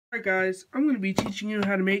Alright guys, I'm going to be teaching you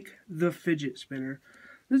how to make the fidget spinner.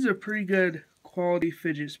 This is a pretty good quality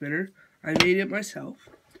fidget spinner. I made it myself.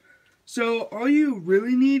 So all you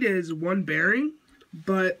really need is one bearing,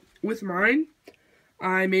 but with mine,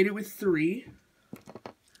 I made it with 3.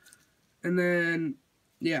 And then,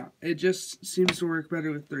 yeah, it just seems to work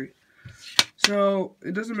better with 3. So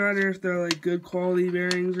it doesn't matter if they're like good quality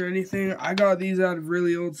bearings or anything. I got these out of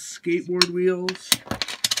really old skateboard wheels.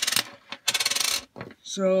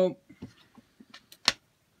 So,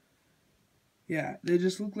 yeah, they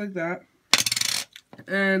just look like that,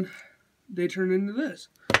 and they turn into this.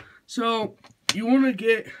 So, you want to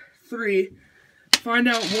get 3, find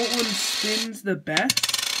out what one spins the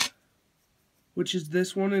best, which is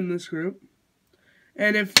this one in this group,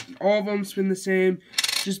 and if all of them spin the same,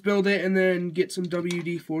 just build it and then get some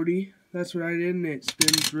WD-40. That's what I did, and it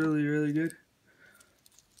spins really, really good.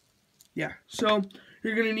 Yeah, so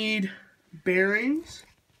you're going to need bearings,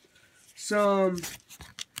 some,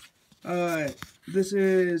 this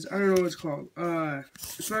is, I don't know what it's called,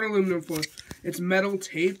 it's not aluminum foil, it's metal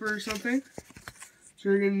tape or something, so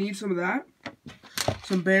you're going to need some of that,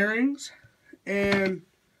 some bearings, and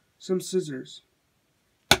some scissors,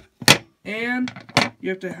 and you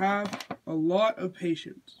have to have a lot of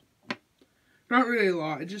patience. Not really a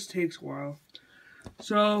lot, it just takes a while.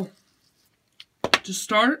 So, to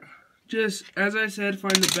start, just, as I said,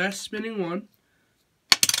 find the best spinning one,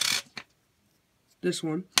 this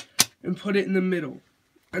one, and put it in the middle.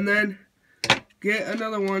 And then get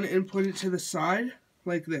another one and put it to the side,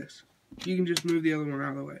 like this. You can just move the other one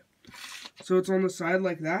out of the way. So it's on the side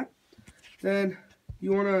like that. Then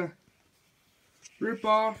you want to rip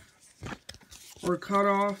off or cut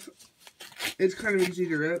off. It's kind of easy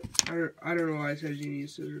to rip. I don't know why I said you need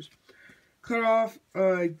scissors. Cut off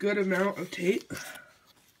a good amount of tape.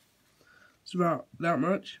 It's about that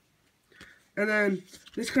much. And then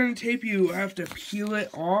this kind of tape, you have to peel it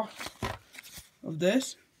off of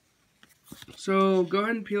this. So go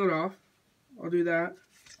ahead and peel it off. I'll do that.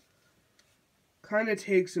 Kind of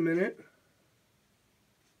takes a minute.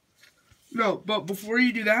 No, but before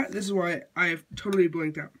you do that, this is why I totally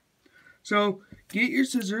blanked out. So get your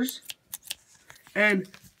scissors and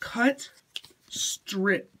cut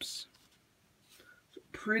strips.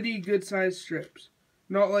 Pretty good sized strips.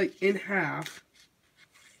 Not like in half,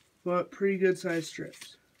 but pretty good sized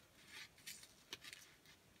strips.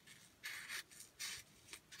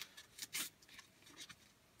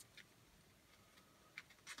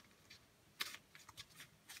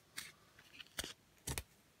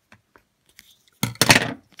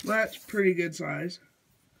 That's pretty good size.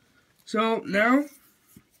 So now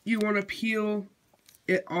you want to peel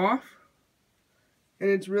it off, and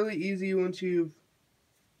it's really easy once you've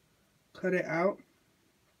cut it out.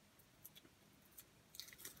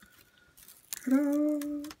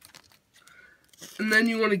 And then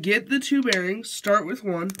you want to get the 2 bearings, start with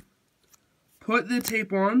one, put the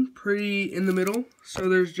tape on pretty in the middle, so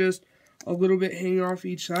there's just a little bit hanging off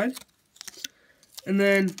each side, and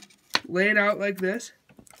then lay it out like this,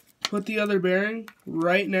 put the other bearing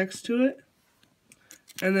right next to it,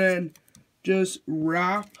 and then just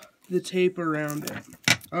wrap the tape around it.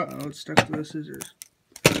 Uh-oh, it's stuck to the scissors.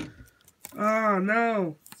 Ah,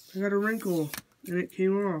 no, I got a wrinkle, and it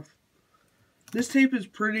came off. This tape is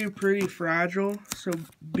pretty fragile, so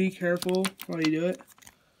be careful while you do it.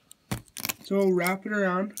 So wrap it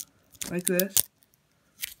around like this.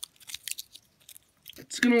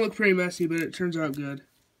 It's going to look pretty messy, but it turns out good.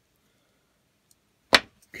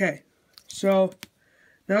 Okay, so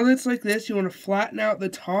now that it's like this, you want to flatten out the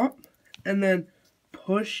top and then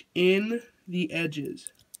push in the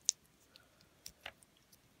edges.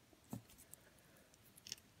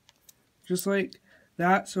 Just like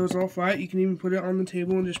that, so it's all flat. You can even put it on the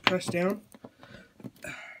table and just press down.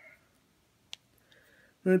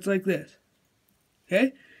 And it's like this.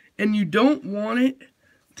 Okay? And you don't want it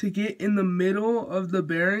to get in the middle of the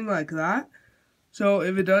bearing like that. So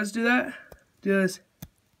if it does do that, just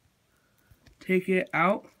take it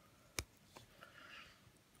out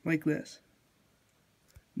like this.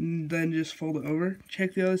 And then just fold it over.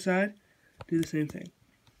 Check the other side. Do the same thing.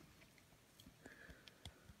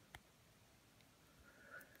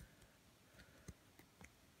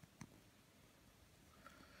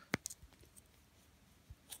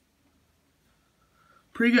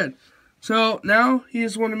 Pretty good. So now you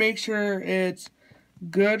just want to make sure it's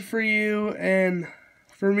good for you, and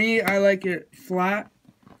for me, I like it flat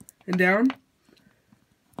and down.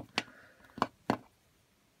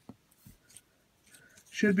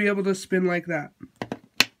 Should be able to spin like that.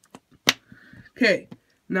 Okay,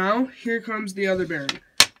 now here comes the other bearing.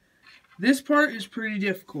 This part is pretty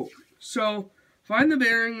difficult. So find the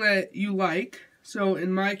bearing that you like. So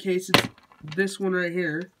in my case, it's this one right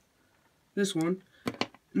here. This one.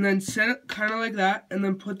 And then set it kind of like that, and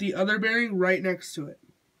then put the other bearing right next to it.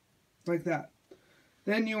 Like that.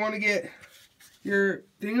 Then you want to get your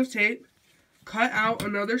thing of tape, cut out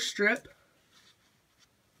another strip.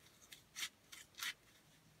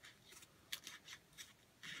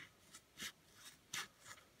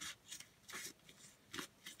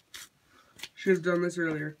 Should have done this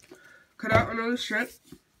earlier. Cut out another strip.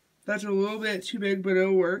 That's a little bit too big, but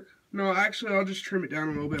it'll work. No, actually, I'll just trim it down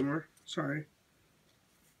a little bit more. Sorry.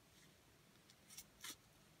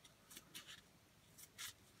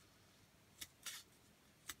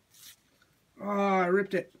 I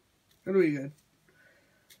ripped it. That'll be good.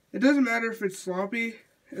 It doesn't matter if it's sloppy,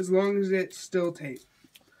 as long as it's still tape.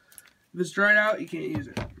 If it's dried out, you can't use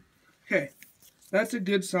it. Okay, that's a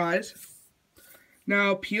good size.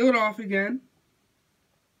 Now, peel it off again.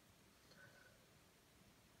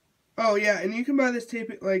 Oh, yeah, and you can buy this tape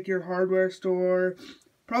at, like, your hardware store,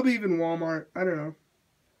 probably even Walmart. I don't know.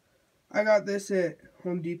 I got this at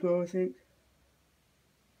Home Depot, I think.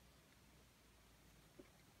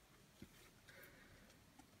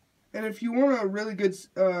 And if you want a really good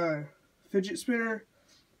fidget spinner,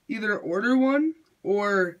 either order one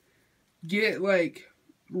or get like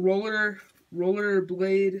roller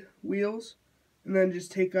blade wheels, and then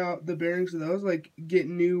just take out the bearings of those. Like get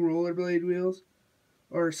new rollerblade wheels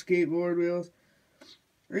or skateboard wheels,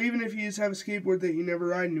 or even if you just have a skateboard that you never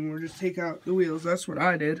ride anymore, just take out the wheels. That's what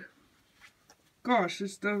I did. Gosh,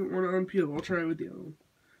 this doesn't want to unpeel. I'll try it with the other one.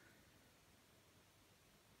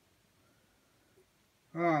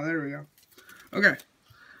 Ah, there we go. Okay,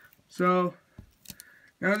 so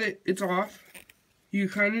now that it's off, you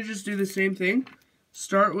kind of just do the same thing.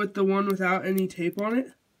 Start with the one without any tape on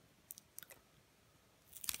it,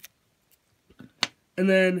 and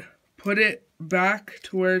then put it back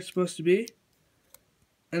to where it's supposed to be,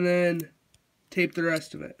 and then tape the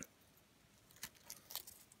rest of it.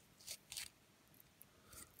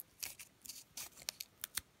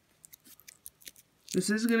 This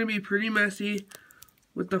is going to be pretty messy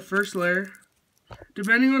with the first layer.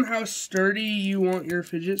 Depending on how sturdy you want your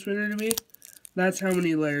fidget spinner to be, that's how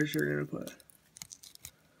many layers you're going to put.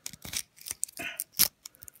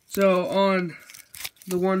 So on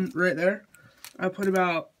the one right there, I put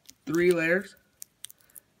about 3 layers,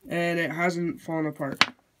 and it hasn't fallen apart.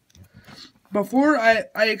 Before, I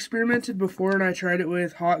experimented before and I tried it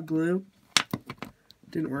with hot glue.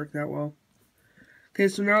 Didn't work that well. Okay,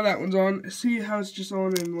 so now that one's on. See how it's just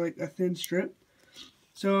on in like a thin strip?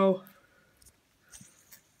 So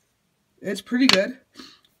it's pretty good.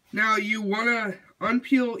 Now you want to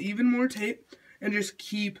unpeel even more tape and just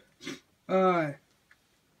keep doing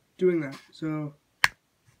that. So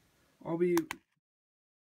I'll be...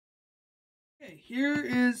 Okay, here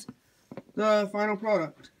is the final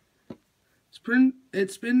product.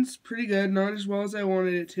 It spins pretty good, not as well as I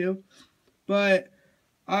wanted it to, but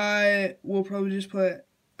I will probably just put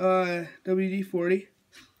WD-40.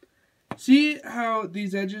 See how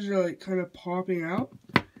these edges are like kind of popping out?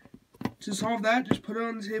 To solve that, just put it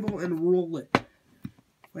on the table and roll it.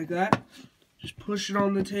 Like that. Just push it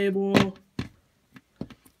on the table.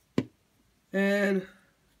 And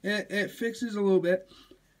it fixes a little bit.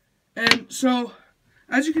 And so,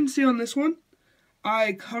 as you can see on this one,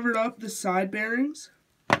 I covered up the side bearings.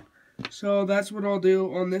 So that's what I'll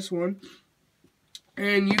do on this one.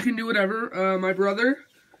 And you can do whatever. My brother,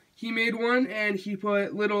 he made one and he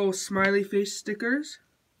put little smiley face stickers,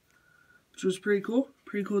 which was pretty cool.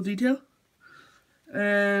 Pretty cool detail.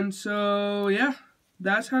 And so, yeah,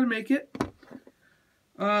 that's how to make it.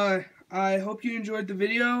 I hope you enjoyed the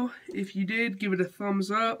video. If you did, give it a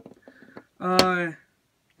thumbs up.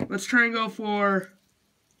 Let's try and go for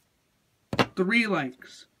 3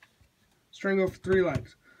 likes. Let's try and go for 3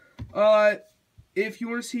 likes. If you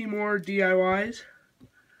want to see more DIYs,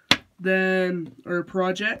 then, or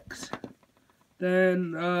projects,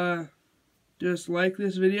 then, just like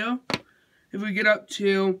this video. If we get up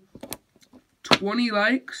to 20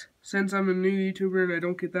 likes, since I'm a new YouTuber and I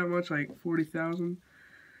don't get that much, like 40,000.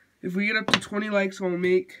 If we get up to 20 likes, I'll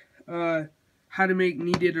make, how to make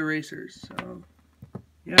kneaded erasers. So,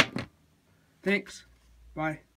 yeah. Thanks. Bye.